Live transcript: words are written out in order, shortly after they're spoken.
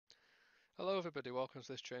Hello everybody, welcome to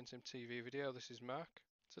this Train Sim TV video. This is Mark.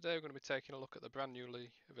 Today we're going to be taking a look at the brand newly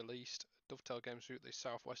released Dovetail Games route, the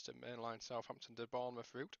Southwestern Mainline Southampton to Bournemouth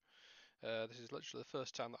route. This is literally the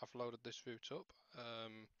first time that I've loaded this route up.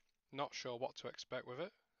 Not sure what to expect with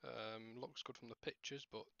it. Looks good from the pictures,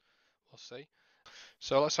 but we'll see.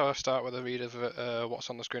 So let's have a start with a read of what's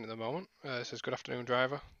on the screen at the moment. It says, "Good afternoon,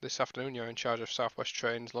 driver. This afternoon you're in charge of South West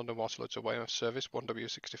Trains London Waterloo to Weymouth service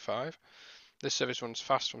 1W65. This service runs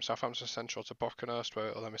fast from Southampton Central to Brockenhurst, where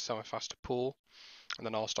it will then be semi-fast to Poole, and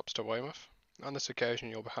then all stops to Weymouth. On this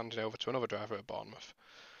occasion, you'll be handed over to another driver at Bournemouth.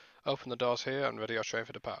 Open the doors here and ready your train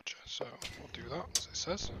for departure." So we'll do that, as it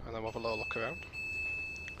says, and then we'll have a little look around.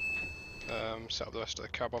 Set up the rest of the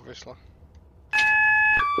cab, obviously.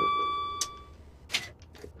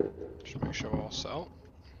 Just make sure we're all set up.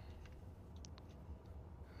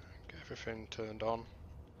 Get everything turned on.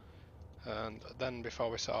 And then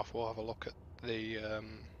before we set off, we'll have a look at the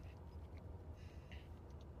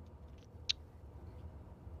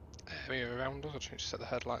area around us. I just need to set the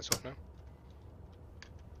headlights up now.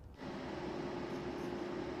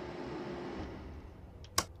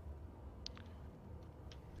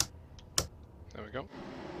 There we go.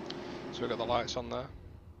 So we've got the lights on there.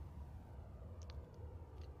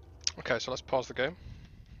 Okay, so let's pause the game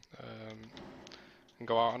and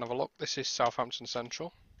go out and have a look. This is Southampton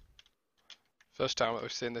Central. First time that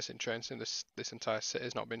we've seen this in Train Sim. This entire city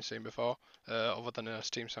has not been seen before, other than a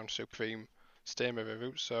Steam Sound Supreme Steam River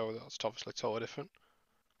route, so that's obviously totally different.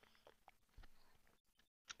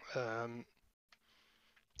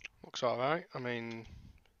 Looks alright. I mean,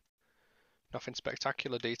 nothing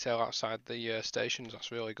spectacular detail outside the stations.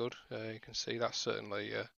 That's really good. You can see that's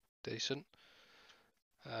certainly decent.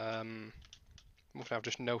 One thing I've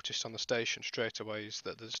just noticed on the station straight away is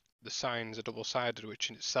that the signs are double-sided, which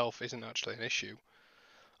in itself isn't actually an issue.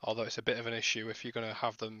 Although it's a bit of an issue if you're going to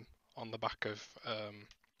have them on the back of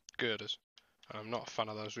girders. And I'm not a fan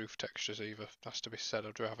of those roof textures either. Has to be said.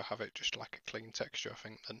 I'd rather have it just like a clean texture, I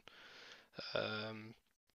think, than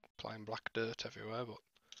plain black dirt everywhere. But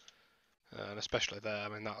and especially there, I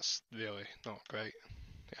mean, that's really not great.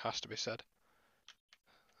 It has to be said.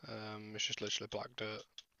 It's just literally black dirt.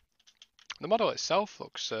 The model itself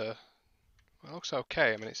looks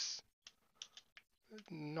okay. I mean, it's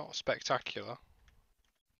not spectacular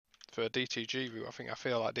for a DTG route. I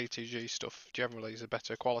feel like DTG stuff generally is a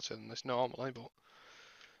better quality than this normally, but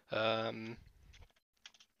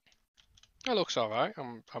it looks alright.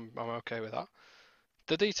 I'm okay with that.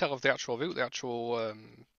 The detail of the actual route, the actual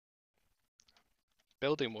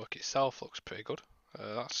building work itself looks pretty good.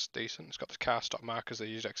 That's decent. It's got the car stop markers that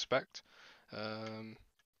you'd expect.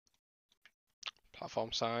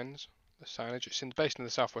 Platform signs, the signage. It's based in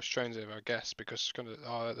the South West Trains area, I guess, because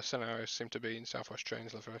the scenarios seem to be in South West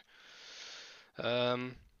Trains livery.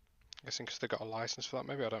 I'm guessing because they've got a license for that,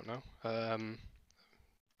 maybe, I don't know. Don't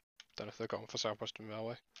know if they've got one for South Western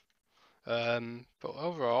Railway. But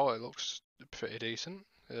overall, it looks pretty decent.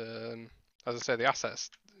 As I say, the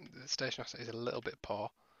station asset is a little bit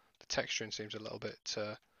poor. The texturing seems a little bit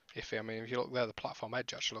iffy. I mean, if you look there, the platform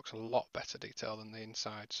edge actually looks a lot better detail than the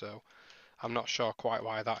inside, so I'm not sure quite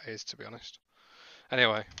why that is, to be honest.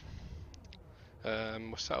 Anyway,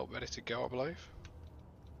 we're set up, ready to go, I believe.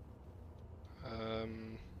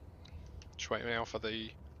 Just waiting now for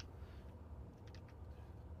the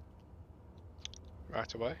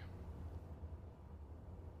right away.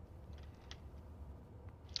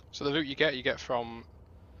 So the route you get from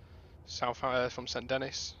from St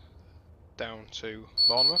Denis down to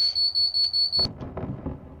Bournemouth.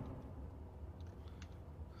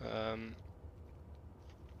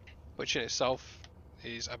 Which in itself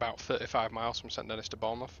is about 35 miles from St Denis to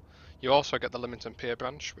Bournemouth. You also get the Lymington Pier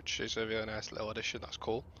branch, which is a really nice little addition. That's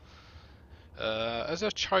cool. As a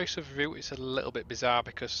choice of route, it's a little bit bizarre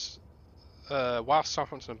because whilst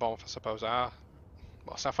Southampton and Bournemouth, I suppose, are,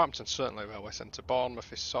 well, Southampton certainly a railway centre.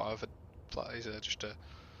 Bournemouth is sort of just a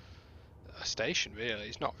station, really.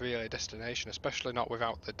 It's not really a destination, especially not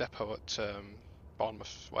without the depot at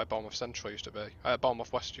Bournemouth, where Bournemouth Central used to be.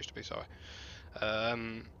 Bournemouth West used to be, sorry.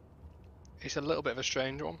 It's a little bit of a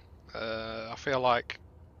strange one. I feel like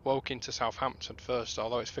Woking to Southampton first,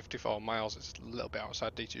 although it's 54 miles, it's a little bit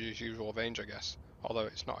outside DTG's usual range, I guess. Although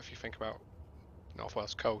it's not if you think about North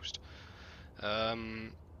Wales coast.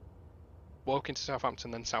 Woking to Southampton,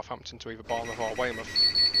 then Southampton to either Bournemouth or Weymouth.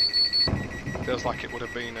 Feels like it would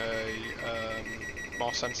have been a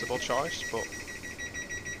more sensible choice, but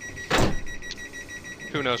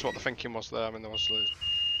who knows what the thinking was there. I mean,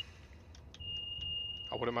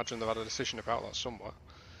 I would imagine they've had a decision about that somewhere.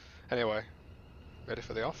 Anyway, ready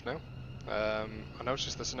for the off now. I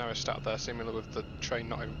noticed there's an error stat there seemingly with the train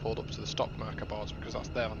not even pulled up to the stop marker boards because that's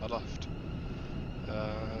there on the left.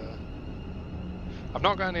 I've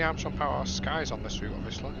not got any Armstrong Power skies on this route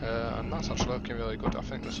obviously, and that's actually looking really good. I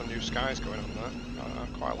think there's some new skies going on there. I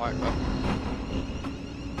quite like that.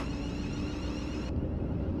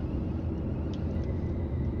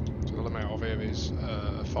 So the limit over here is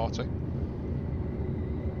 40.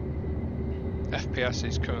 FPS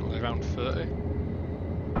is currently around 30.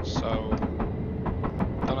 So,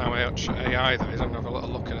 I don't know how much AI that is, I'm going to have a little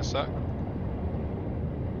look in a sec.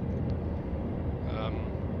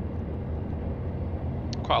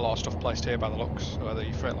 Quite a lot of stuff placed here by the looks, where the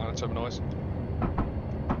Freightliner terminal is.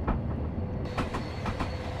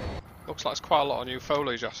 Looks like there's quite a lot of new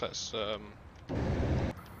foliage assets,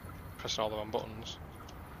 pressing all the wrong buttons.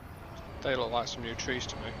 They look like some new trees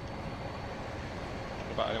to me. I don't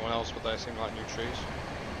know about anyone else, but they seem like new trees.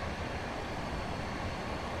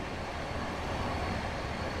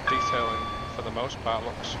 Detailing for the most part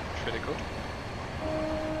looks pretty good.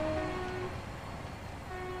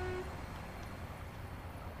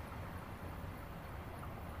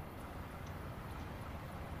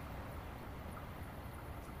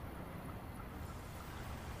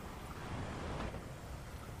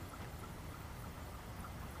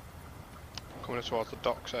 Coming towards the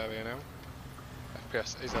docks area now.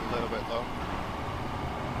 FPS is a little bit low.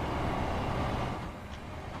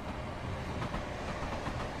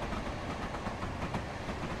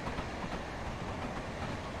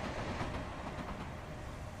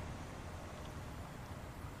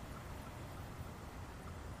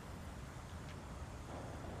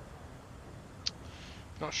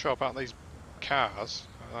 Not sure about these cars,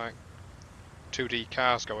 like 2D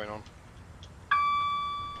cars going on.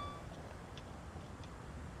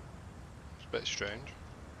 It's a bit strange.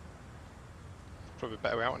 Probably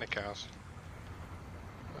better without any cars.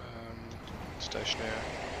 Station here.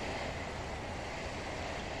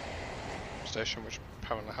 Station which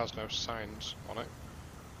apparently has no signs on it.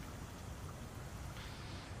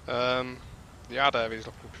 The yard area is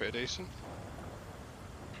looking pretty decent.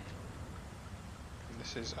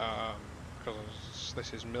 This is because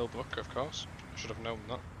this is Millbrook, of course. I should have known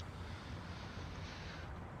that.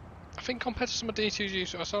 I think compared to some of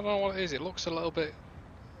D2G's, I don't know what it is. It looks a little bit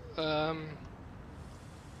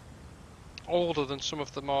older than some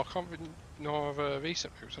of the more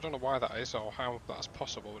recent routes. I don't know why that is or how that's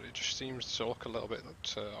possible, but it just seems to look a little bit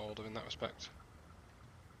older in that respect.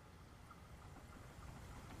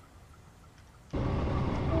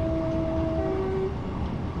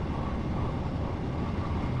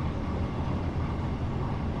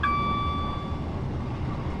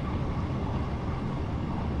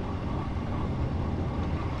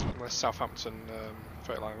 Southampton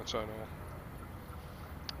Freightliner terminal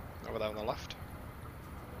over there on the left.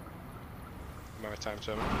 Maritime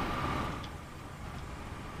terminal.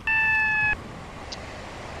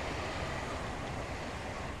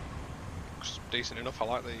 Looks decent enough. I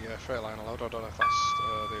like the Freightliner load. I don't know if that's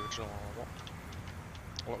the original or what.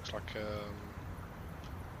 It looks like.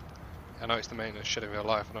 I know it's the maintenance shed in real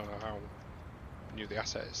life. I don't know how new the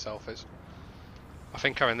asset itself is. I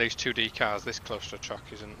think having these 2D cars this close to a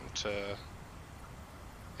track isn't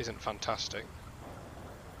fantastic.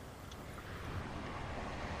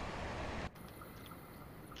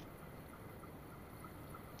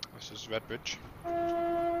 This is Redbridge.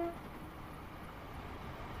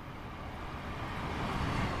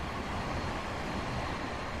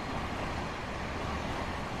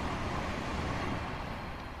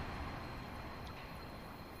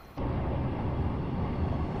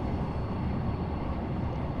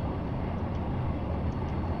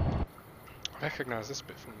 I recognise this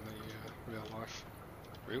bit from the real life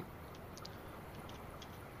route.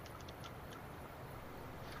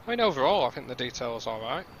 I mean, overall, I think the detail's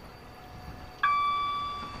alright.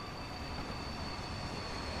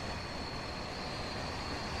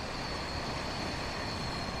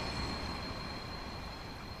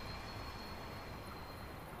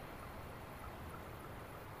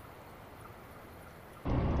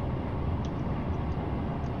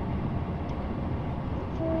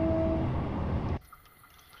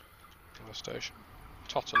 Station.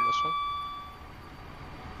 Totten this one.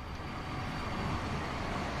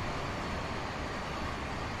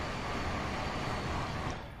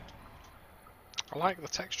 I like the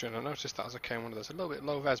texturing. I noticed that as I came under. There's a little bit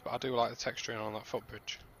low res, but I do like the texturing on that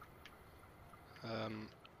footbridge.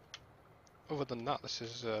 Other than that, this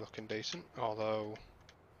is looking decent, although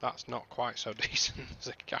that's not quite so decent. There's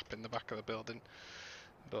a gap in the back of the building,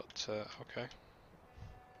 but okay.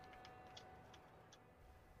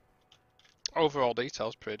 Overall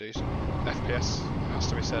detail's pretty decent. FPS, it has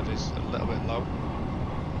to be said, is a little bit low.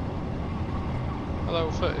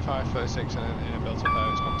 Although 35, 36 in a built-up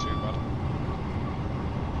area, it's not too bad.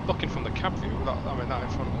 Looking from the cab view, that in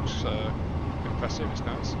front looks impressive. It's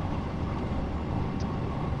nice.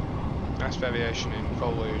 Nice variation in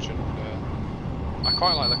foliage, and I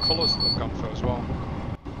quite like the colours that they've gone for as well.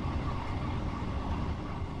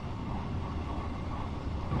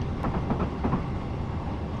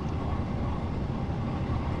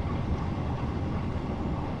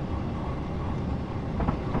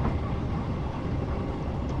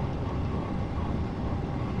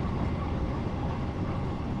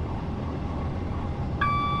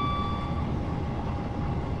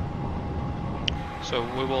 So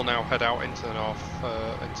we will now head out into the north,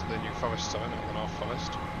 into the New Forest, sorry, not the North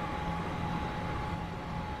Forest.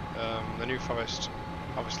 The New Forest,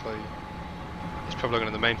 obviously, is probably going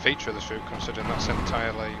to be the main feature of this route, considering that's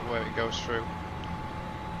entirely where it goes through.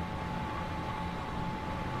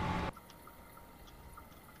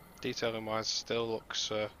 Detailing wise, still looks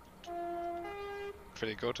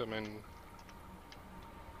pretty good. I mean,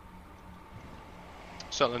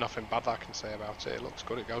 certainly nothing bad that I can say about it. It looks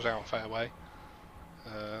good. It goes out a fair way.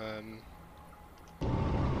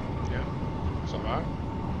 Yeah, it's alright.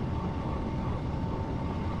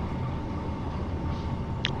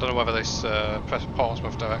 Don't know whether this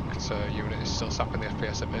Portsmouth Direct unit is still sapping the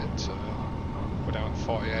FPS a bit. We're down at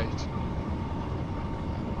 48.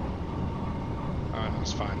 Alright,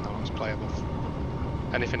 that's fine now, it's playable.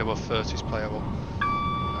 Anything above 30 is playable.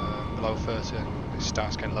 Below 30 it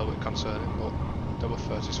starts getting a little bit concerning, but above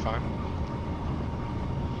 30 is fine.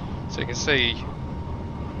 So you can see,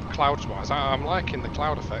 clouds wise, I'm liking the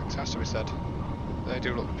cloud effect, has to be said. They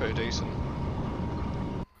do look pretty decent.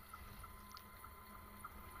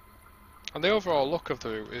 And the overall look of the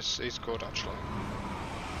route is good actually.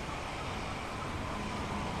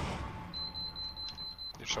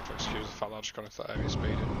 You just have to excuse the fact that I just got into that area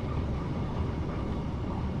speeding.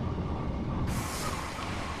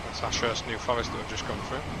 That's Ashurst New Forest that we've just gone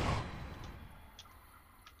through.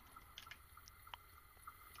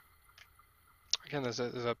 Again, there's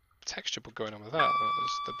a texture bug going on with that.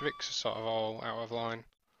 The bricks are sort of all out of line.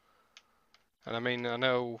 And I mean, I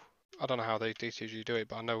don't know how they DTG do it,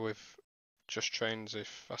 but I know with Just Trains,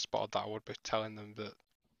 if I spotted that, I would be telling them that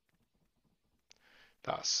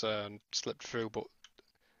that's slipped through. But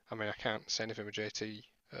I mean, I can't say anything with JT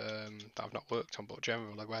that I've not worked on, but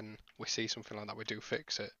generally when we see something like that, we do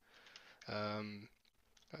fix it.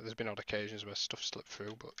 There's been odd occasions where stuff slipped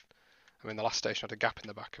through, but I mean, the last station had a gap in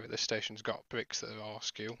the back of it. This station's got bricks that are all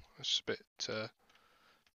askew. It's a bit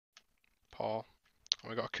poor. And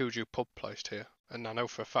we've got a Kuju pub placed here, and I know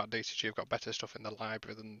for a fact DTG have got better stuff in the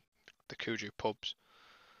library than the Kuju pubs.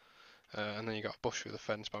 And then you got a bush through the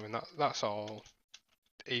fence, but I mean that's all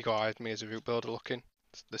eagle-eyed me as a route builder looking.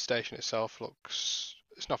 The station itself looks,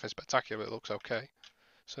 it's nothing spectacular, but it looks okay.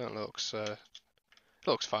 Certainly looks it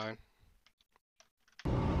looks fine.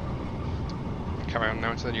 Carry on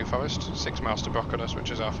now into the New Forest, 6 miles to Brockenhurst,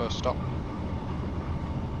 which is our first stop.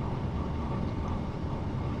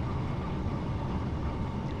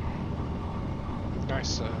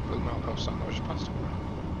 Nice blue milepost sign that was just past.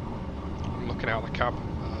 I'm looking out the cab.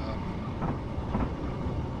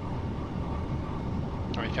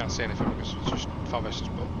 Oh, you can't see anything because it's just forest,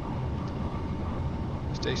 but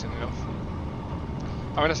it's decent enough.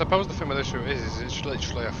 I mean, I suppose the thing with this route is it's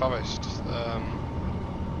literally a forest.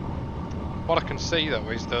 What I can see though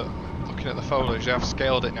is that looking at the foliage, they have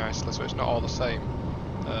scaled it nicely, so it's not all the same.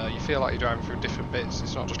 You feel like you're driving through different bits.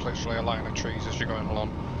 It's not just literally a line of trees as you're going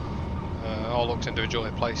along. All looks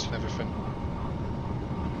individually placed and everything.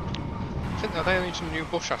 I think that they need some new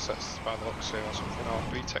bush assets by the looks here or something, or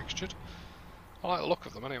retextured. I like the look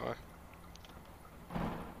of them anyway.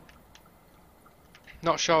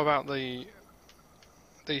 Not sure about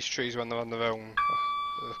these trees when they're on their own.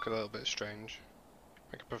 They look a little bit strange.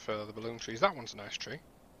 I could prefer the balloon trees. That one's a nice tree.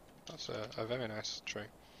 That's a very nice tree.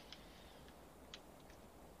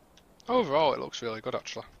 Overall, it looks really good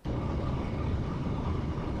actually.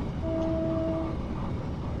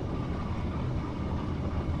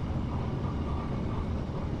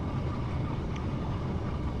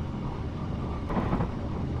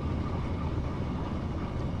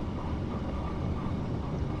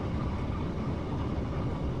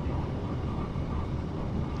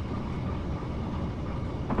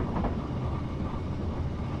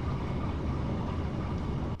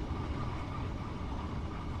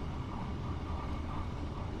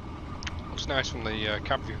 Looks nice from the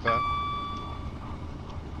cab view there.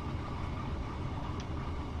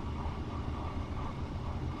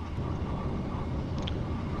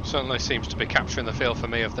 Certainly seems to be capturing the feel for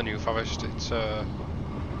me of the New Forest. It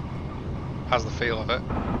has the feel of it.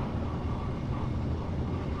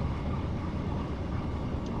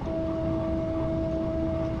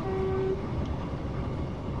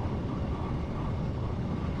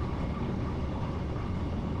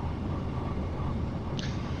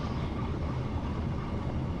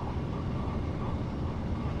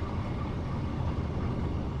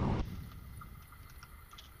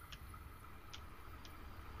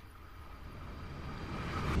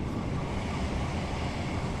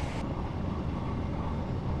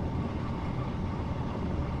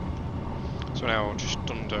 So now just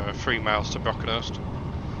under 3 miles to Brockenhurst.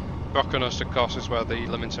 Brockenhurst, of course, is where the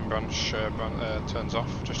Lymington branch turns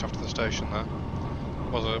off, just after the station there.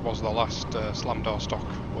 Was the last slam door stock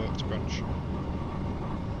worked branch.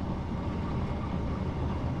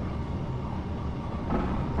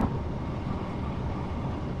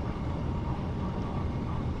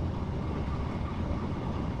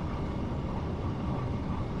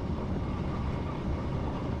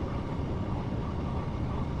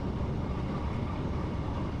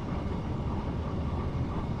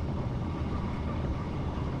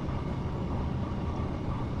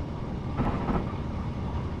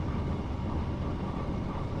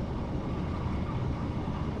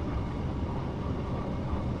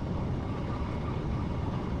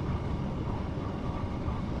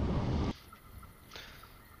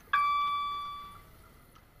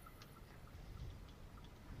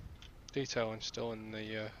 Detailing still in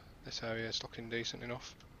the this area is looking decent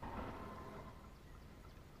enough.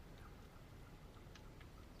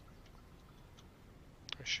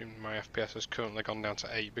 I assume my FPS has currently gone down to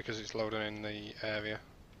 8 because it's loading in the area.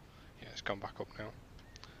 Yeah, it's gone back up now.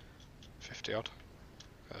 50 odd.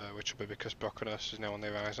 Which will be because Brockenhurst is now on the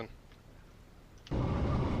horizon.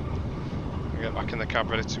 We'll get back in the cab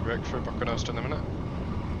ready to brake for Brockenhurst in a minute.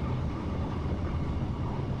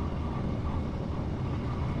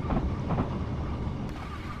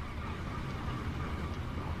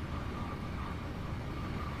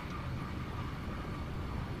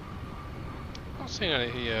 Not seen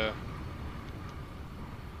any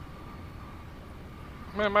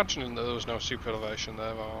I'm imagining that there was no super elevation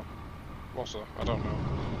there, or was there? I don't know.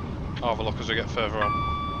 I'll have a look as we get further on.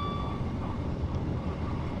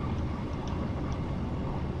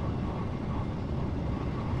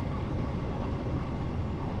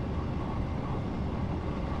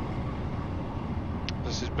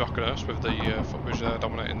 This is Brockenhurst with the footbridge there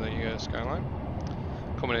dominating the skyline.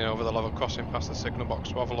 Coming in over the level crossing past the signal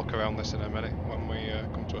box. We'll have a look around this in a minute when we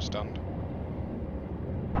come to a stand.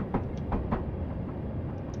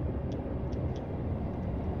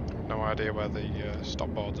 No idea where the stop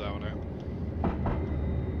boards are now.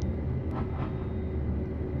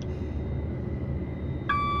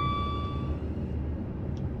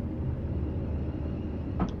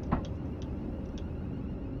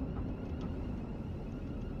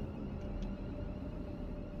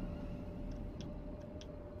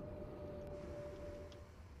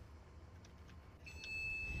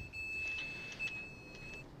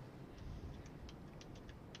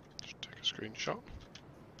 Just take a screenshot.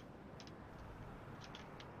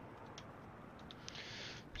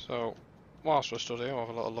 So, whilst we're stood here, we'll have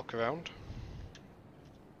a little look around.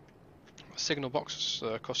 The signal box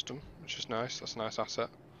is custom, which is nice. That's a nice asset.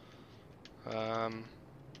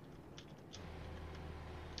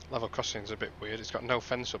 Level crossing is a bit weird. It's got no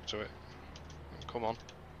fence up to it. Come on.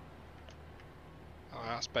 Oh,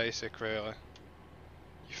 that's basic, really.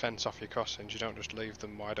 You fence off your crossings. You don't just leave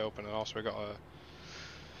them wide open. And also we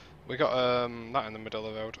got that in the middle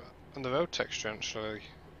of the road. And the road texture actually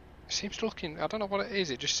seems to looking. I don't know what it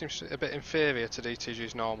is. It just seems a bit inferior to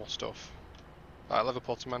DTG's normal stuff, like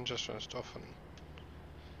Liverpool to Manchester and stuff. And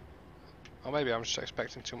or maybe I'm just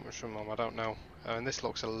expecting too much from them. I don't know. And this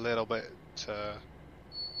looks a little bit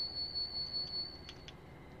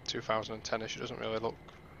 2010ish. It doesn't really look.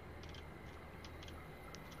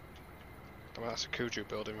 I mean, that's a Kuju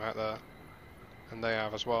building right there, and they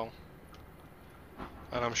have as well.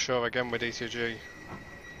 And I'm sure again with DTG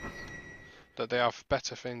that they have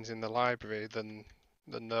better things in the library than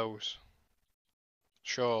those.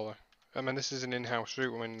 Surely. I mean, this is an in-house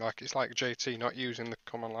route. I mean, like it's like JT not using the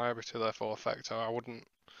common library to their full effect. I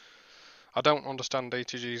don't understand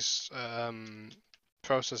DTG's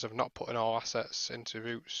process of not putting all assets into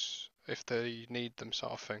routes if they need them,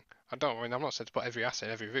 sort of thing. I mean, I'm not saying to put every asset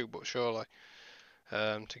in every route, but surely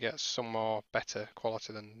to get some more better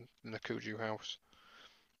quality than the Kuju house.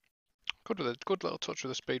 Good little touch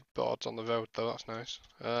with the speed boards on the road though. That's nice.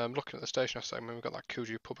 Looking at the station asset, I mean, we've got that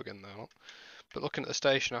Kuju pub again there. Look. But looking at the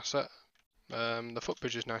station asset, the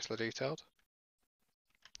footbridge is nicely detailed.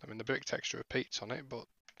 I mean, the brick texture repeats on it, but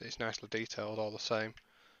it's nicely detailed all the same.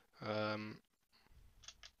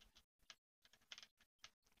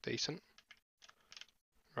 Decent.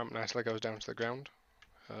 Ramp nicely goes down to the ground.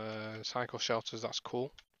 Cycle shelters, that's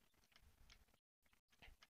cool.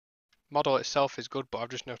 Model itself is good, but I've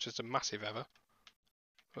just noticed a massive error,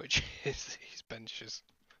 which is these benches.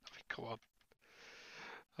 I mean, come on.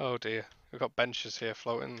 Oh dear, we've got benches here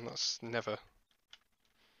floating. That's never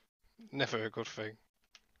a good thing.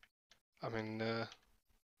 I mean,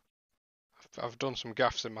 I've done some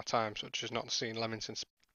gaffes in my time, such as not seeing Leamington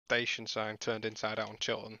Station sign turned inside out on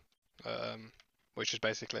Chiltern, which is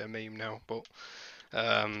basically a meme now. But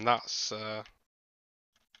that's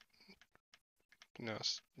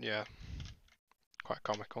yeah, quite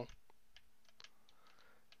comical.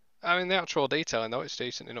 I mean, the actual detailing though, it's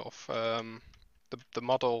decent enough. The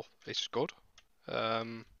model is good.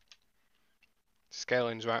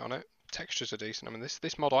 Scaling's right on it. Textures are decent. I mean,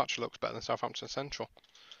 this model actually looks better than Southampton Central.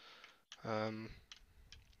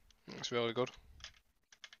 It's really good.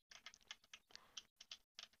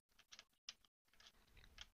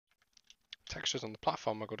 Textures on the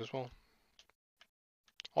platform are good as well.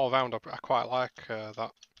 All round, I quite like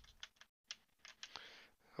that.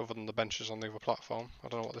 Other than the benches on the other platform, I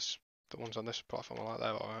don't know what the ones on this platform are like. They're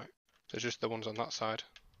alright. There's just the ones on that side.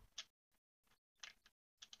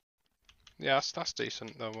 Yeah, that's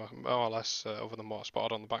decent though, more or less, other than what I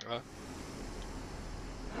spotted on the back there.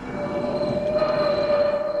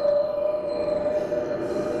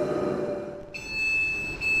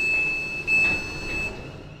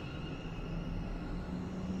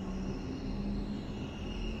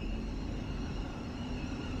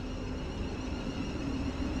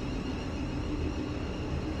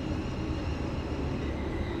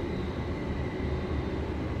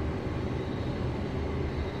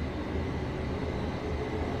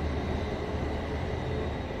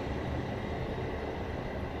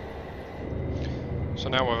 So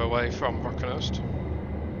now we're away from Brockenhurst.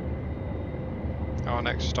 Our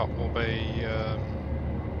next stop will be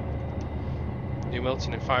New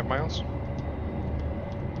Milton in 5 miles.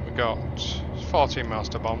 We've got 14 miles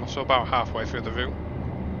to Bournemouth, so about halfway through the route,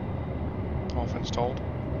 all things told.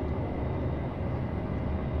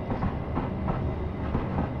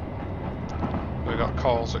 We've got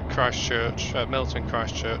calls at Christchurch, Milton,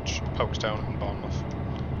 Christchurch, Folkestone and Bournemouth.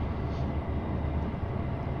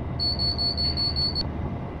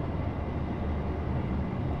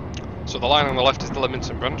 So the line on the left is the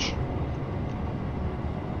Leamington branch,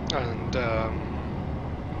 and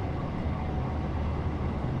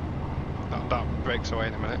that breaks away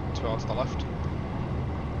in a minute towards the left.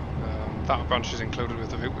 That branch is included with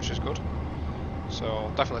the route, which is good.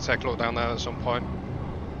 So definitely take a look down there at some point.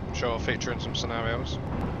 I'm sure I'll feature in some scenarios.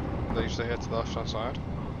 They're usually here to the left hand side.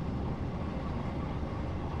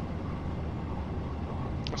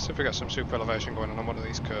 Let's see if we get some super elevation going on one of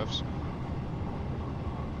these curves.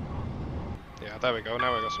 Yeah, there we go,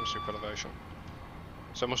 now we've got some super elevation.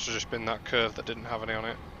 So it must have just been that curve that didn't have any on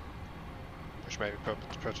it, which may be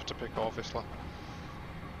prototypical, obviously.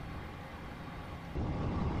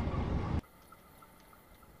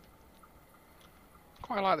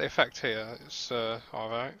 Quite like the effect here, it's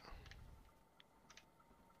alright.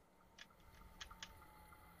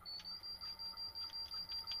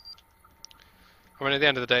 I mean, at the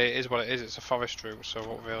end of the day, it is what it is, it's a forest route, so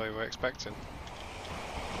what really we're expecting.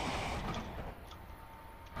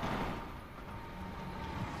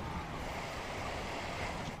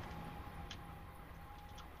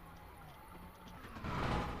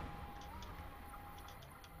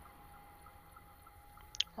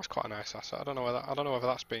 That's quite a nice asset. I don't know whether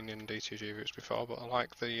that's been in DTG routes before, but I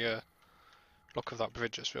like the look of that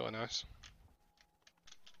bridge. It's really nice.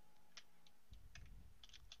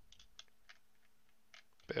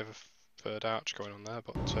 Bit of a third arch going on there,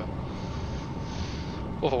 but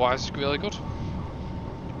otherwise it's really good.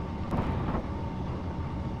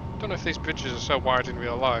 Don't know if these bridges are so wide in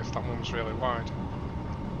real life. That one was really wide.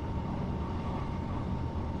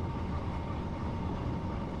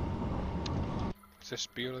 Is this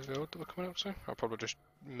Bewley Road that we're coming up to? I probably just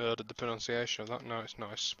murdered the pronunciation of that. No, it's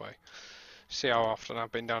not. It's way. See how often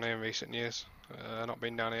I've been down here in recent years. Not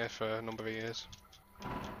been down here for a number of years.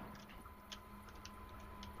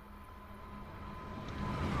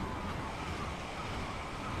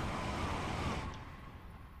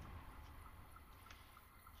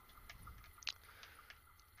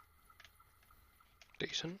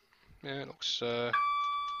 Decent. Yeah, it looks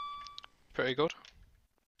pretty good.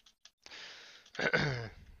 I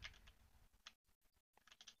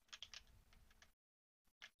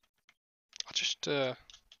just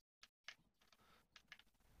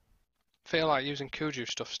feel like using Kuju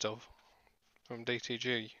stuff still from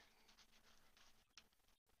DTG.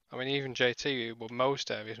 I mean, even JT, well,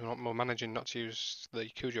 most areas we're managing not to use the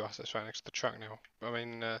Kuju assets right next to the track now. I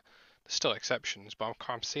mean, there's still exceptions, but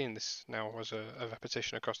I'm seeing this now as a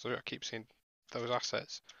repetition across the route. I keep seeing those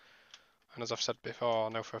assets, and as I've said before, I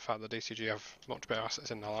know for a fact that DTG have much better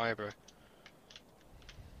assets in the library.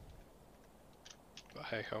 But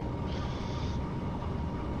hey ho.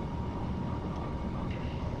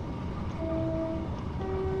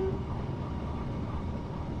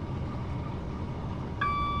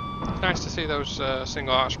 Nice to see those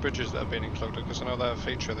single arch bridges that have been included, because I know they're a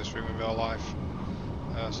feature of this room in real life,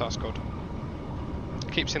 so that's good. I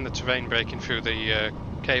keep seeing the terrain breaking through the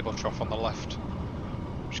cable trough on the left,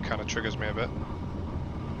 which kind of triggers me a bit.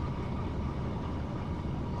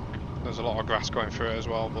 There's a lot of grass going through it as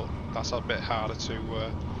well, but that's a bit harder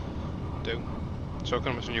to do. So we're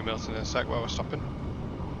coming up to New Milton in a sec where we're stopping.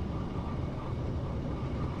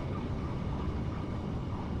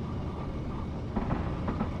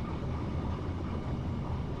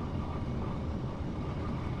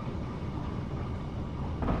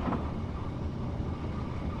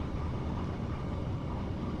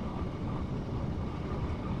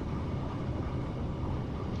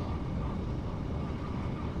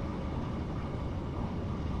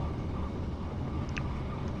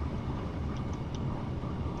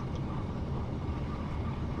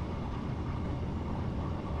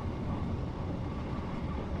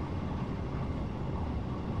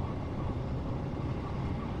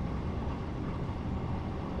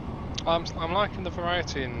 I'm liking the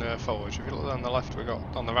variety in foliage. If you look on the left,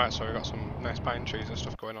 on the right, sorry, we got some nice pine trees and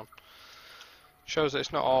stuff going on. Shows that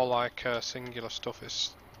it's not all like singular stuff.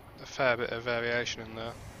 It's a fair bit of variation in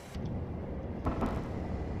there.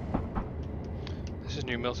 This is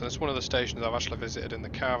New Milton. It's one of the stations I've actually visited in the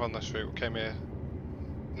car on this route. Came here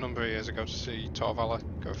a number of years ago to see Tor Valley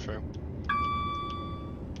go through.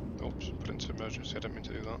 Oops, put into emergency. I didn't mean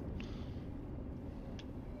to do that.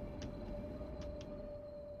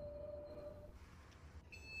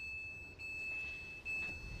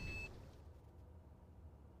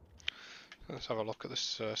 Let's have a look at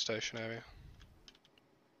this station area.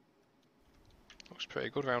 Looks pretty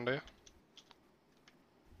good round here.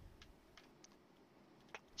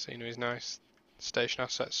 Scenery's nice. Station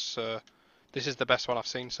assets. This is the best one I've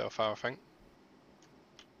seen so far, I think.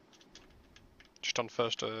 Just on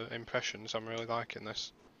first impressions, I'm really liking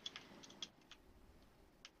this.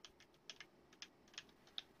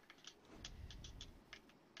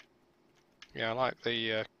 Yeah, I like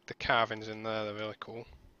the carvings in there. They're really cool.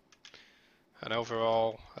 And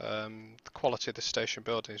overall, the quality of the station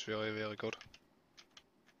building is really, really good.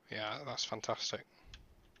 Yeah, that's fantastic.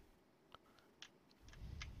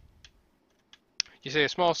 You see a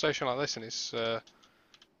small station like this and it's done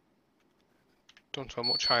to a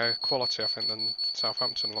much higher quality, I think, than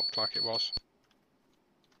Southampton looked like it was.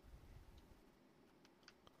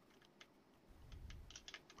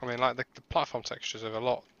 I mean, like the platform textures are they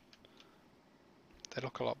look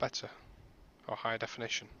a lot better, or higher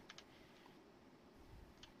definition.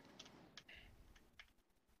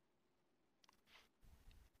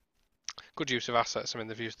 Good use of assets. I mean,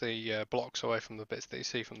 they've used the blocks away from the bits that you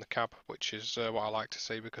see from the cab, which is what I like to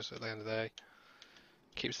see, because at the end of the day,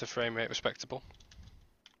 keeps the frame rate respectable.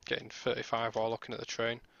 Getting 35 while looking at the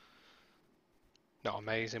train. Not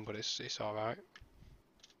amazing, but it's alright.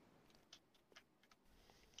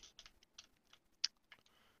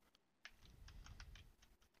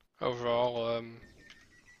 Overall,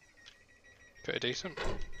 pretty decent.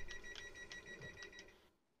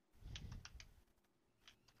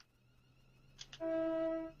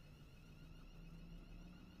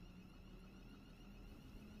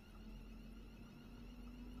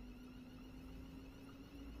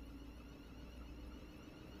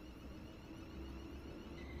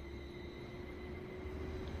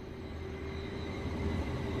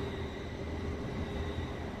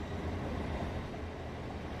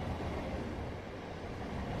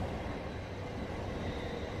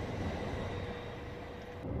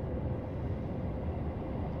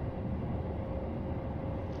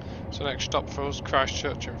 So next stop for us,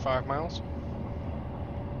 Christchurch in 5 miles.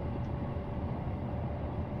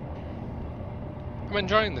 I'm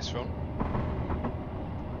enjoying this run.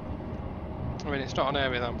 I mean, it's not an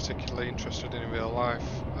area that I'm particularly interested in real life.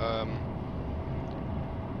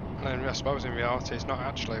 And I suppose in reality it's not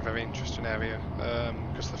actually a very interesting area,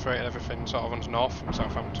 because the freight and everything sort of runs north from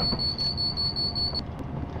Southampton.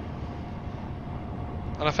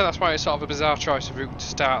 And I think that's why it's sort of a bizarre choice of route to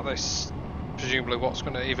start this. Presumably what's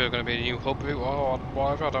either going to be a new hub route or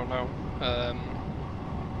whatever, I don't know.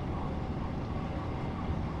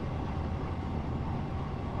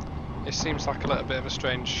 It seems like a little bit of a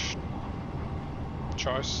strange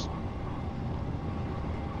choice,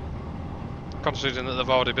 considering that they've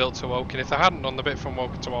already built to Woking. If they hadn't done the bit from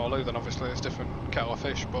Woking to Waterloo, then obviously it's a different kettle of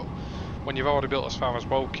fish, but when you've already built as far as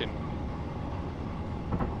Woking,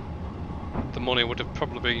 the money would have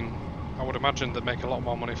probably been, I would imagine they'd make a lot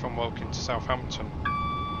more money from Woking to Southampton,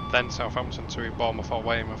 then Southampton to Bournemouth or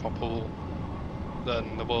Weymouth or Poole,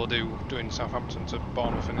 than they will do doing Southampton to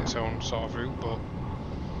Bournemouth in its own sort of route, but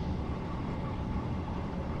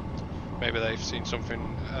maybe they've seen something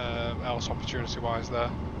else opportunity-wise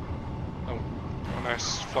there. Oh, a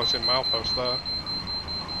nice floating milepost there.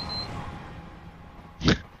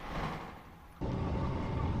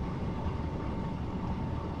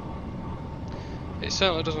 It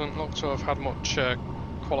certainly doesn't look to have had much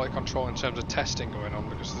quality control in terms of testing going on,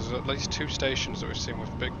 because there's at least 2 stations that we've seen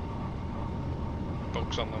with big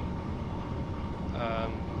bugs on them.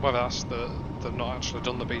 Whether that's they've not actually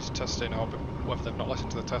done the beta testing or whether they've not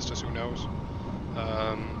listened to the testers, who knows.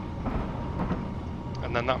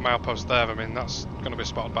 And then that milepost there, I mean, that's going to be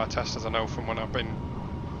spotted by testers. I know from when I've been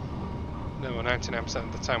 99%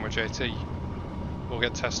 of the time with JT, we'll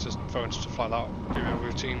get testers throwing stuff like that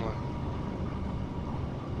routinely.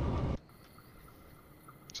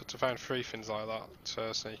 So to find 3 things like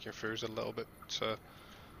that sneaking through is a little bit sort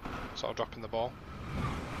of dropping the ball.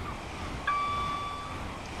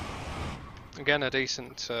 Again, a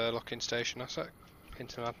decent looking station asset,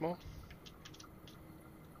 Hinton Admiral.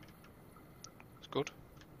 It's good.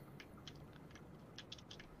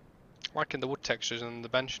 Liking the wood textures and the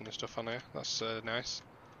benching and stuff on here, that's nice.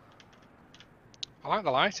 I like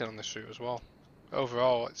the lighting on this route as well.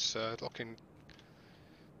 Overall, it's looking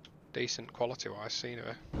decent quality-wise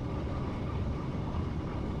scenery.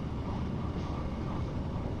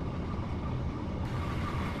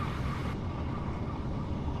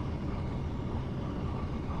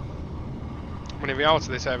 I mean, in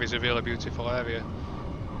reality, this area is a really beautiful area,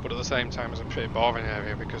 but at the same time, it's a pretty boring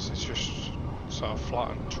area because it's just sort of flat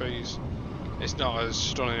and trees. It's not as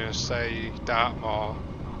stunning as, say, Dartmoor,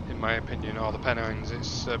 in my opinion, or the Pennines.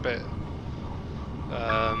 It's a bit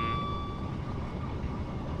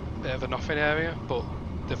of a nothing area, but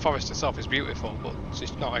the forest itself is beautiful, but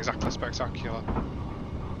it's not exactly spectacular,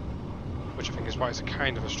 which I think is why it's a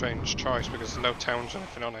kind of a strange choice, because there's no towns or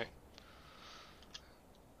anything on it.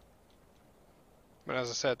 But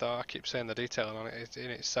as I said, though, I keep saying the detailing on it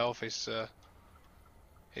in itself is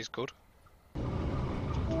good.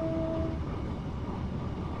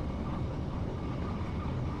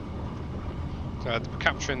 So they've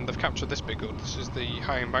captured this bit good. This is the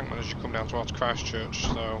high embankment as you come down towards Christchurch,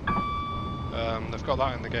 so they've got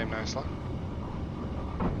that in the game nicely.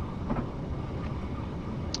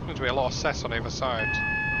 There's going to be a lot of set on either side.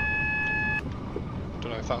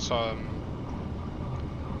 Don't know if that's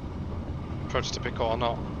prototypical or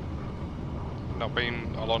not. Not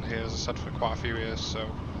been along here, as I said, for quite a few years, so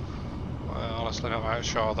honestly not right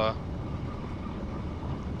sure there.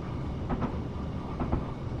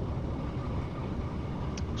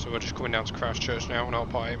 So we're just coming down to Christchurch now,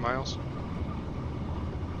 0.8 miles.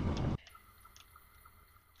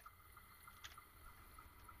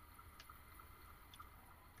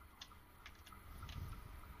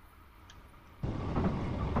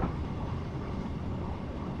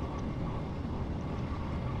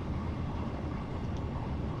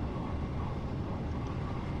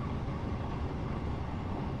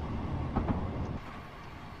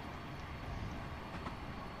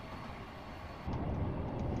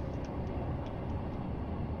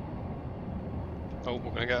 Oh,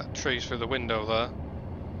 we're going to get trees through the window there.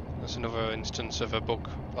 That's another instance of a bug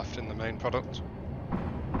left in the main product.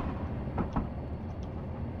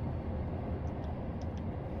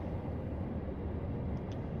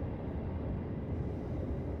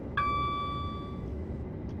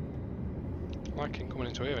 Liking coming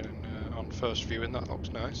into here on first viewing, that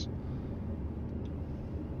looks nice.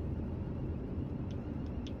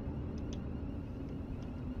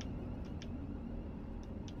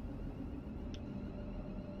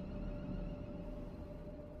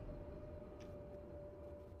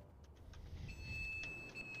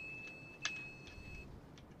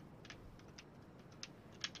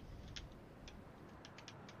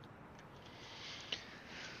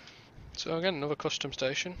 So again, another custom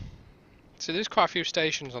station. So there's quite a few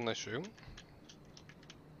stations on this route.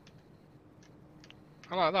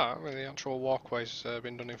 I like that, with the actual walkways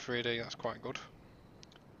been done in 3D, that's quite good.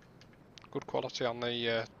 Good quality on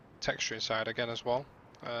the texturing side again as well,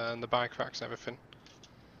 and the bike racks and everything.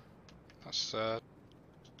 That's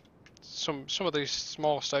some of these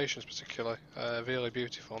smaller stations particularly really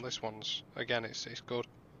beautiful, and this one's again it's good.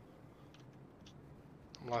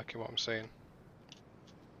 I'm liking what I'm seeing.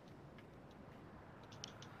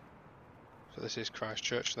 So this is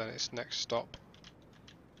Christchurch, then it's next stop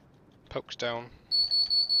Folkestone,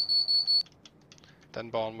 then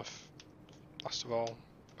Bournemouth, last of all,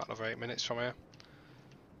 about another 8 minutes from here.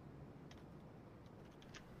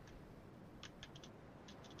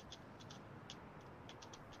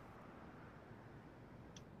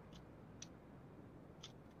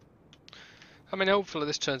 I mean, hopefully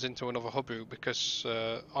this turns into another hub route, because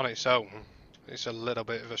on its own, it's a little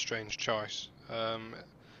bit of a strange choice.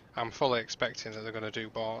 I'm fully expecting that they're going to do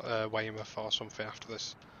Weymouth or something after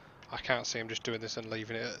this. I can't see them just doing this and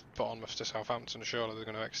leaving it at Bournemouth to Southampton. Surely they're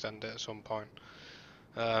going to extend it at some point.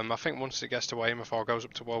 I think once it gets to Weymouth or goes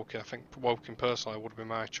up to Woking, I think Woking personally would be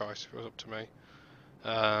my choice if it was up to me.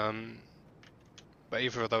 But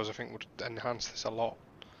either of those I think would enhance this a lot.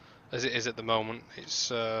 As it is at the moment,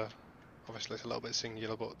 it's obviously it's a little bit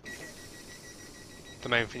singular, but the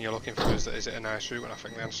main thing you're looking for is that is it a nice route, and I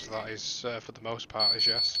think the answer to that is, for the most part, is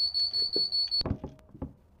yes.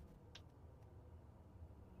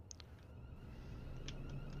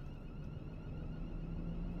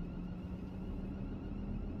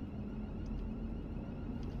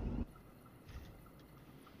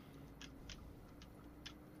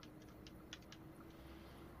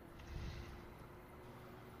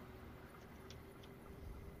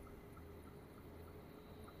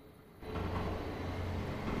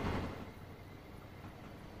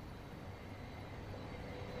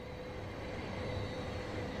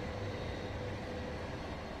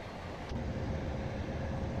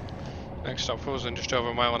 Next stop for us, in just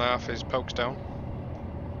over a mile and a half, is Folkestone.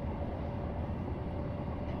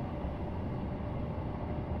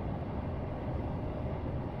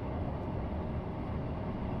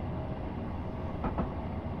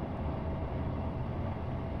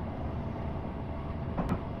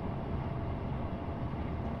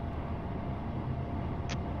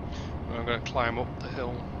 And I'm going to climb up the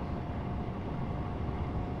hill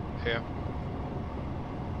here.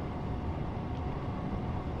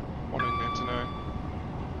 1 in 99.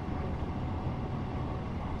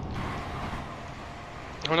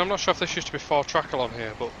 I mean, I'm not sure if this used to be 4-track along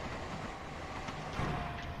here, but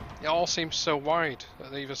it all seems so wide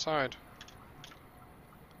at either side.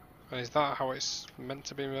 And is that how it's meant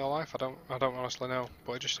to be in real life? I don't honestly know,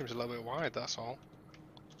 but it just seems a little bit wide, that's all.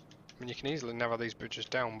 I mean, you can easily narrow these bridges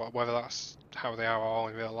down, but whether that's how they are all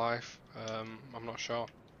in real life, I'm not sure.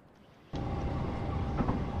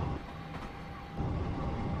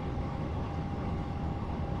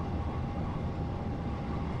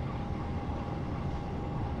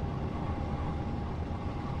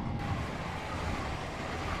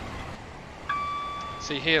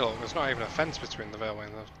 See here, look, there's not even a fence between the railway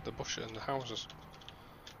and the bush and the houses.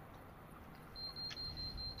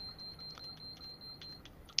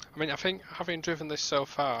 I mean, I think having driven this so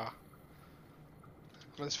far, I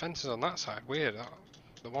mean, there's fences on that side. Weird.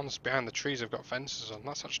 The ones behind the trees have got fences on.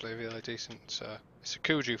 That's actually a really decent. It's a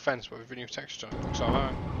Kuju fence, but with a new texture on it. Looks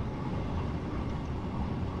alright.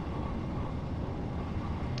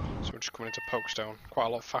 So we're just coming into Folkestone. Quite a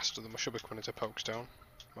lot faster than we should be coming into Folkestone.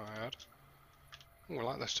 My ad. Ooh, I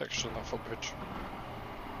like this texture on that footbridge.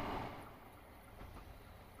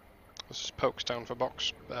 This is Folkestone for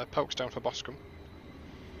Boscombe.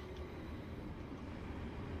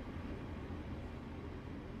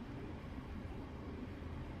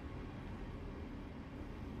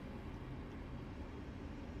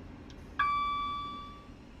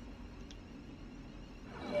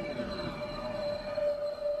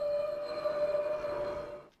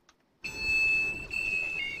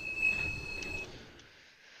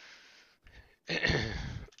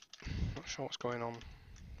 Not sure what's going on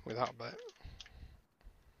with that bit.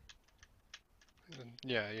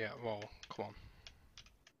 Yeah, well, come on.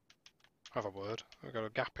 Have a word. We've got a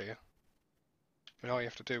gap here. I mean, all you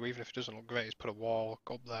have to do, even if it doesn't look great, is put a wall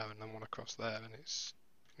up there and then one across there, and it's,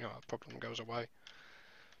 you know, that problem goes away.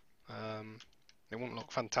 It wouldn't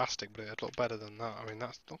look fantastic, but it'd look better than that. I mean,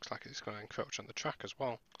 that looks like it's going to encroach on the track as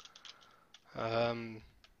well.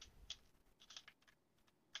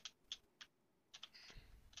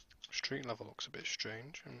 Street level looks a bit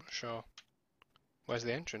strange. I'm not sure. Where's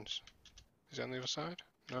the entrance? Is it on the other side?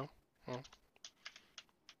 No? Oh.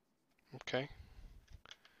 Okay.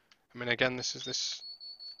 I mean, again, this.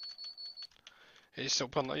 It's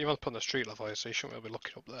up on the, you're up on the street level here, so you shouldn't really be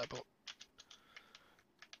looking up there, but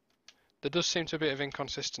there does seem to be a bit of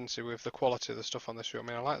inconsistency with the quality of the stuff on this route. I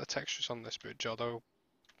mean, I like the textures on this bridge, although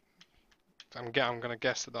I'm going to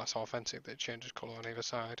guess that that's authentic, that it changes colour on either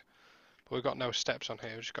side. But we've got no steps on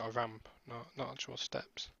here, we've just got a ramp, not actual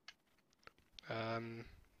steps.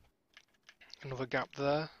 Another gap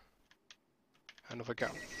there. Another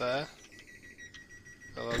gap there.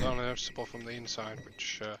 Although they're only noticeable from the inside,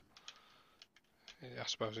 which I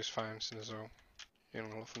suppose is fine, since though you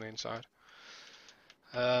don't look from the inside.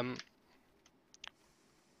 Oh.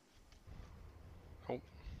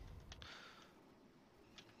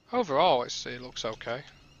 Overall, it looks okay.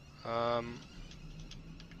 I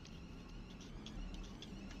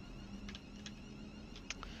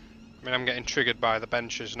mean, I'm getting triggered by the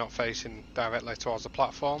benches not facing directly towards the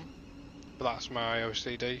platform, but that's my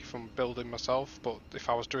OCD from building myself. But if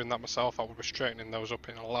I was doing that myself, I would be straightening those up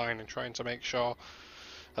in a line and trying to make sure,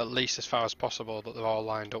 at least as far as possible, that they're all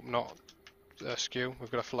lined up, not askew.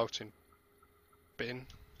 We've got a floating bin.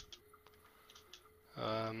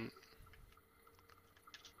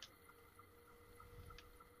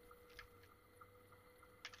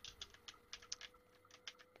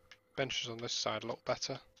 Benches on this side look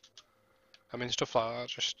better. I mean, stuff like that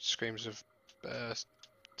just screams of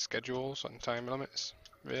schedules and time limits,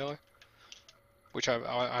 really. Which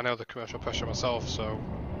I know the commercial pressure myself, so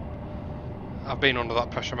I've been under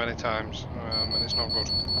that pressure many times, and it's not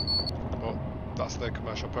good. But that's the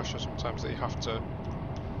commercial pressure sometimes that you have to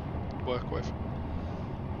work with.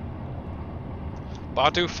 But I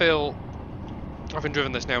do feel, having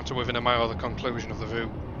driven this now to within a mile of the conclusion of the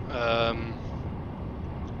route,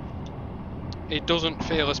 it doesn't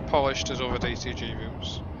feel as polished as other DTG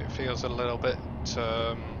routes. It feels a little bit,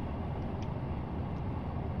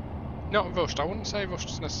 not rushed. I wouldn't say rushed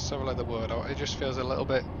is necessarily the word. It just feels a little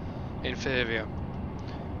bit inferior.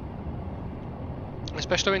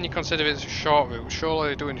 Especially when you consider it's a short route.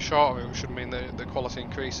 Surely doing a short route should mean that the quality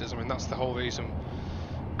increases. I mean, that's the whole reason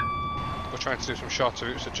we're trying to do some shorter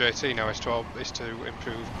routes at JT now, is to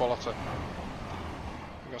improve quality.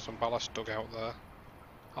 We've got some ballast dug out there.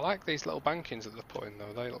 I like these little bankings that they're putting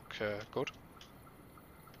though, they look good.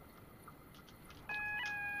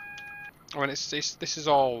 I mean, this is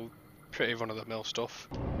all pretty run-of-the-mill stuff.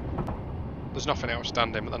 There's nothing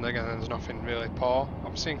outstanding, but then again, there's nothing really poor.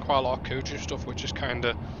 I'm seeing quite a lot of Kuju stuff, which is kind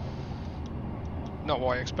of not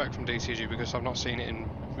what I expect from DTG, because I've not seen it in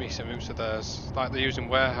recent routes of theirs. Like, they're using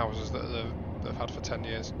warehouses that they've had for 10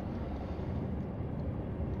 years.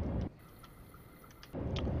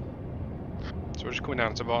 So we're just coming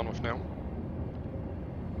down to Bournemouth now.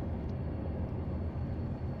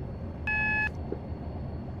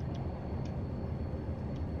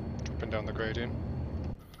 Dropping down the gradient.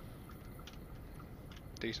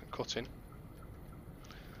 Decent cutting.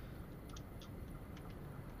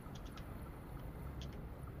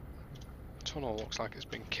 Tunnel looks like it's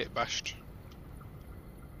been kit bashed,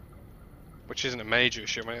 which isn't a major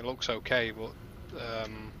issue. I mean, it looks okay, but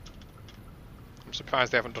I'm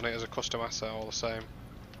surprised they haven't done it as a custom asset all the same.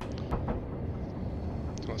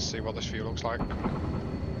 Let's see what this view looks like.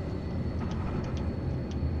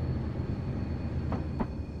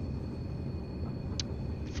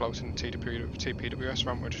 Floating TPWS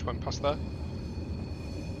ramp, we just went past there.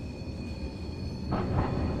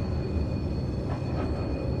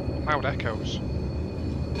 Loud echoes.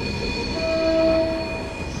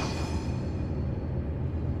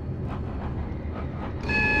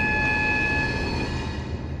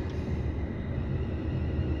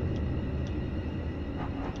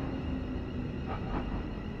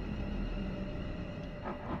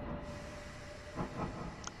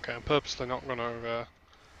 Okay, I'm purposely not going to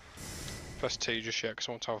press T just yet because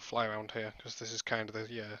I want to have a fly around here, because this is kind of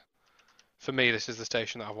the, for me this is the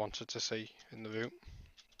station that I wanted to see in the route.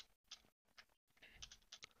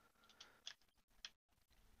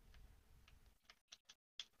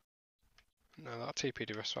 No, that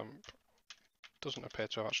TPD ramp doesn't appear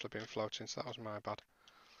to have actually been floating, so that was my bad.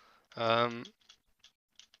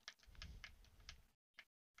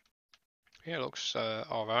 Yeah, it looks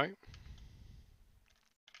alright.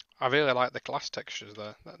 I really like the glass textures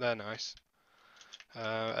there, they're nice.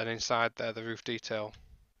 And inside there, the roof detail,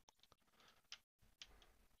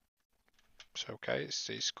 it's okay,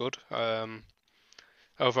 it's good.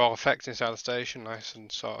 Overall effect inside the station, nice,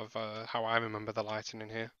 and sort of how I remember the lighting in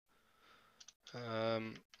here.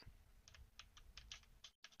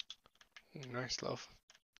 Nice little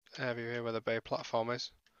area here where the bay platform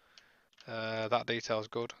is. That detail's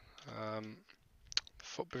good.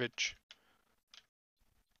 Footbridge.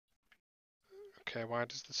 Okay, why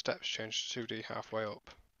does the steps change to 2D halfway up?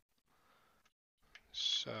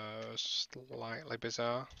 So slightly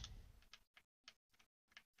bizarre.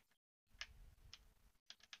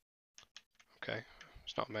 Okay,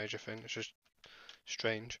 it's not a major thing, it's just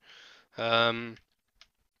strange. Texturing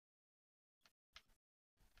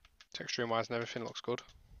wise and everything looks good.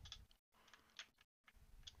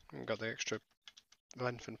 We've got the extra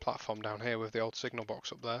lengthened platform down here with the old signal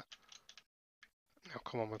box up there. Now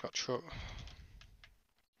come on, we've got truck.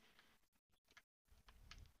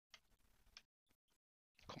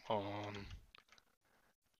 Come on.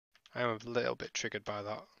 I am a little bit triggered by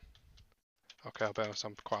that. Okay, I'll be honest,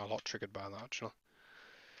 I'm quite a lot triggered by that actually.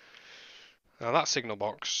 Now that signal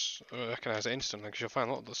box, I recognise it instantly because you'll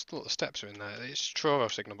find look, the steps are in there. It's Truro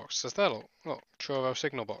signal box. It says there, look, Truro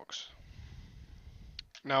signal box.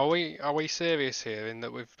 Now are we serious here in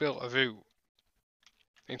that we've built a route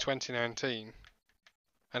in 2019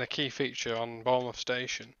 and a key feature on Bournemouth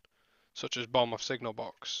station, such as Bournemouth signal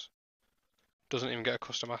box, doesn't even get a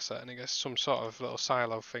custom asset and it gets some sort of little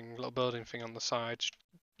silo thing, little building thing on the side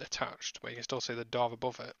attached where you can still see the door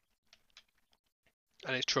above it.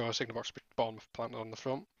 And it's Truro signal box with Bournemouth planted on the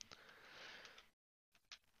front.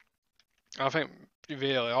 I think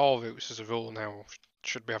really all routes as a rule now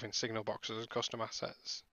should be having signal boxes as custom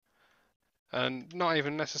assets. And not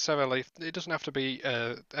even necessarily, it doesn't have to be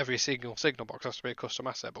every signal box has to be a custom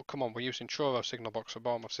asset, but come on, we're using Truro signal box for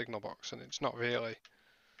Bournemouth signal box and it's not really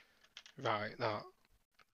right, that.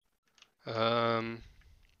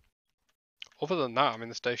 Other than that, I mean,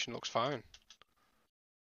 the station looks fine.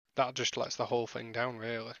 That just lets the whole thing down,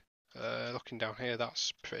 really. Looking down here,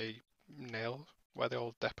 that's pretty nailed. Where the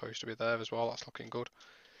old depot used to be there as well, that's looking good.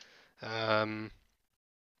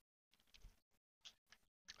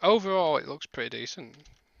 Overall, it looks pretty decent.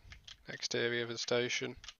 Exterior of the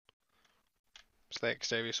station. It's the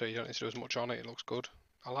exterior, so you don't need to do as much on it. It looks good.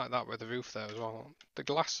 I like that with the roof there as well. The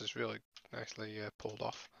glass is really nicely pulled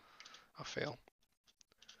off, I feel.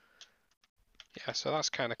 Yeah, so that's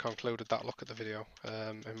kind of concluded that look at the video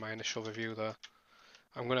in my initial review there.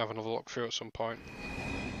 I'm going to have another look through at some point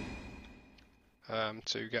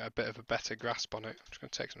to get a bit of a better grasp on it. I'm just going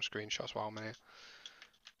to take some screenshots while I'm here.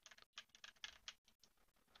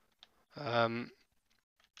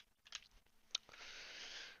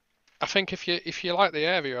 I think if you like the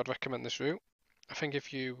area, I'd recommend this route. I think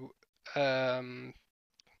if you are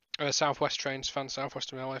a South West Trains fan, South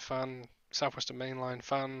Western Railway fan, South Western Mainline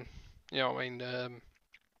fan, you know what I mean.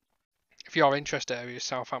 If your interest area is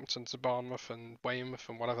Southampton to Bournemouth and Weymouth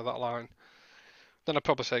and whatever that line, then I'd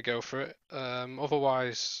probably say go for it.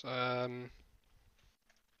 Otherwise, I'd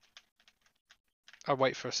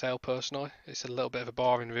wait for a sale personally. It's a little bit of a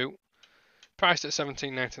boring route. Priced at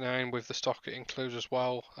 £17.99 with the stock it includes as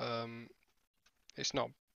well. It's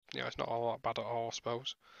not, it's not all that bad at all, I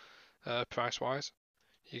suppose. Price wise,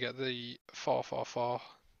 you get the 444,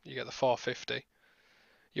 you get the 450.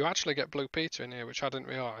 You actually get Blue Peter in here, which I didn't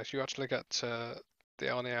realise. You actually get the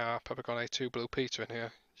LNAR Peppercorn A2 Blue Peter in here.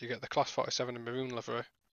 You get the Class 47 in maroon livery.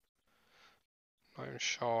 Not even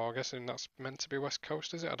sure. I'm guessing that's meant to be West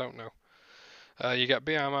Coast, is it? I don't know. You get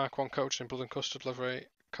BR Mark 1 coach in blood and custard livery,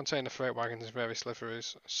 container freight wagons in various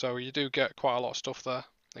liveries. So you do get quite a lot of stuff there,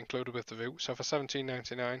 included with the route. So for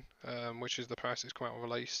 £17.99, which is the price it's come out with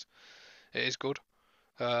release, it is good.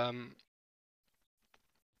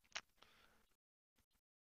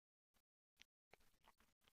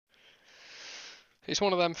 It's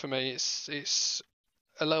one of them for me. It's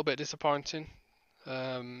a little bit disappointing,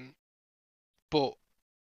 but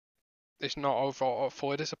it's not overall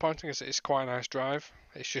fully disappointing. It's quite a nice drive.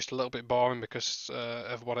 It's just a little bit boring because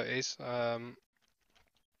of what it is, and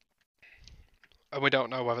we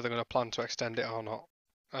don't know whether they're going to plan to extend it or not.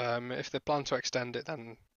 If they plan to extend it,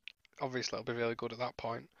 then obviously it'll be really good at that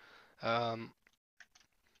point. But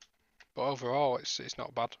overall, it's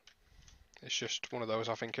not bad. It's just one of those.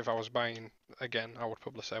 I think if I was buying again, I would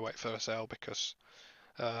probably say wait for a sale because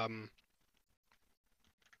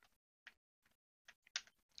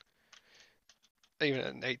even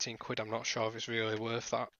at 18 quid, I'm not sure if it's really worth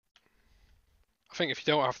that. I think if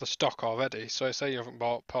you don't have the stock already, so say you haven't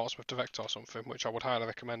bought Portsmouth Direct or something, which I would highly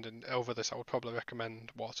recommend, and over this I would probably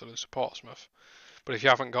recommend Waterloo to Portsmouth. But if you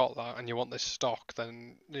haven't got that and you want this stock,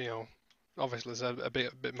 then obviously there's a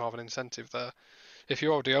bit more of an incentive there. If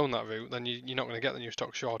you already own that route, then you're not going to get the new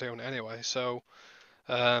stock, you already own it anyway. So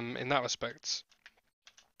in that respect,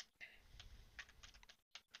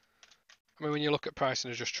 I mean, when you look at pricing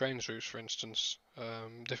as just trains routes, for instance,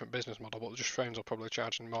 different business model, but just trains will probably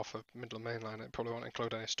charge more for Midland Mainline. It probably won't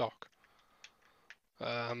include any stock.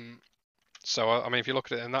 So I mean, if you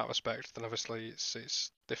look at it in that respect, then obviously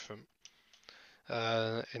it's different.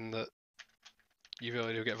 In that you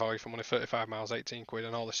really do get value for money. 35 miles, 18 quid,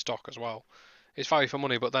 and all this stock as well. It's value for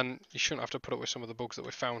money, but then you shouldn't have to put up with some of the bugs that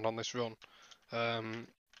we found on this run.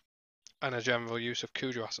 And a general use of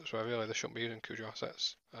Cujo assets where really they shouldn't be using Cujo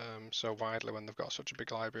assets so widely when they've got such a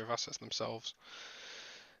big library of assets themselves,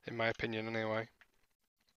 in my opinion anyway.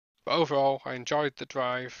 But overall, I enjoyed the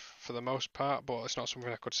drive for the most part, but it's not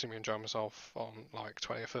something I could see me enjoying myself on like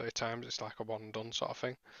 20 or 30 times. It's like a one and done sort of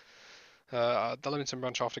thing. The Leamington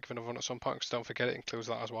branch I'll have to give another one at some point, because don't forget it includes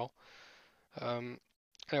that as well. Um,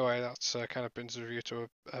 anyway, that's kind of brings the review to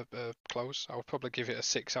a close. I would probably give it a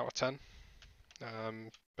 6 out of 10,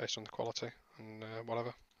 based on the quality and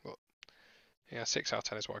whatever. But yeah, 6 out of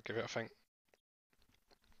 10 is what I'd give it, I think.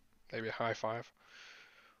 Maybe a high 5.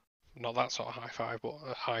 Not that sort of high 5, but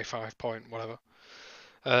a high 5 point, whatever.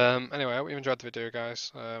 Anyway, I hope you enjoyed the video,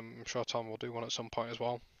 guys. I'm sure Tom will do one at some point as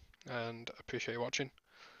well. And appreciate you watching.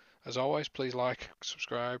 As always, please like,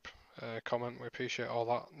 subscribe, comment. We appreciate all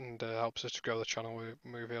that, and helps us to grow the channel. We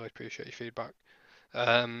really appreciate your feedback.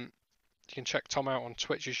 You can check Tom out on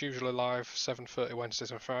Twitch. He's usually live 7:30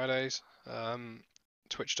 Wednesdays and Fridays.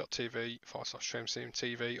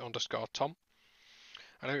 Twitch.tv/streamteamtv_Tom.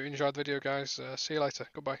 I hope you enjoyed the video, guys. See you later.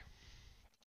 Goodbye.